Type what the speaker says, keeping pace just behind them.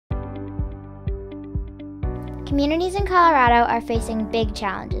Communities in Colorado are facing big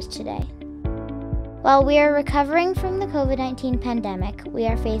challenges today. While we are recovering from the COVID-19 pandemic, we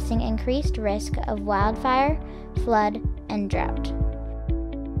are facing increased risk of wildfire, flood, and drought.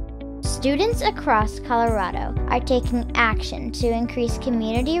 Students across Colorado are taking action to increase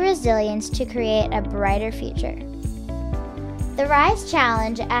community resilience to create a brighter future. The RISE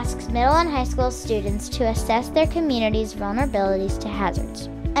Challenge asks middle and high school students to assess their community's vulnerabilities to hazards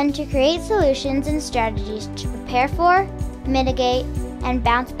and to create solutions and strategies to prepare for, mitigate, and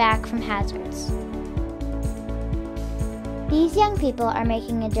bounce back from hazards. These young people are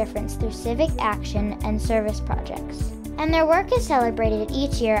making a difference through civic action and service projects, and their work is celebrated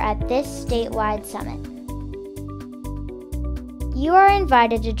each year at this statewide summit. You are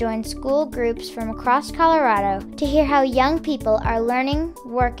invited to join school groups from across Colorado to hear how young people are learning,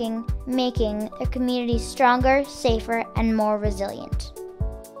 working, making their communities stronger, safer, and more resilient.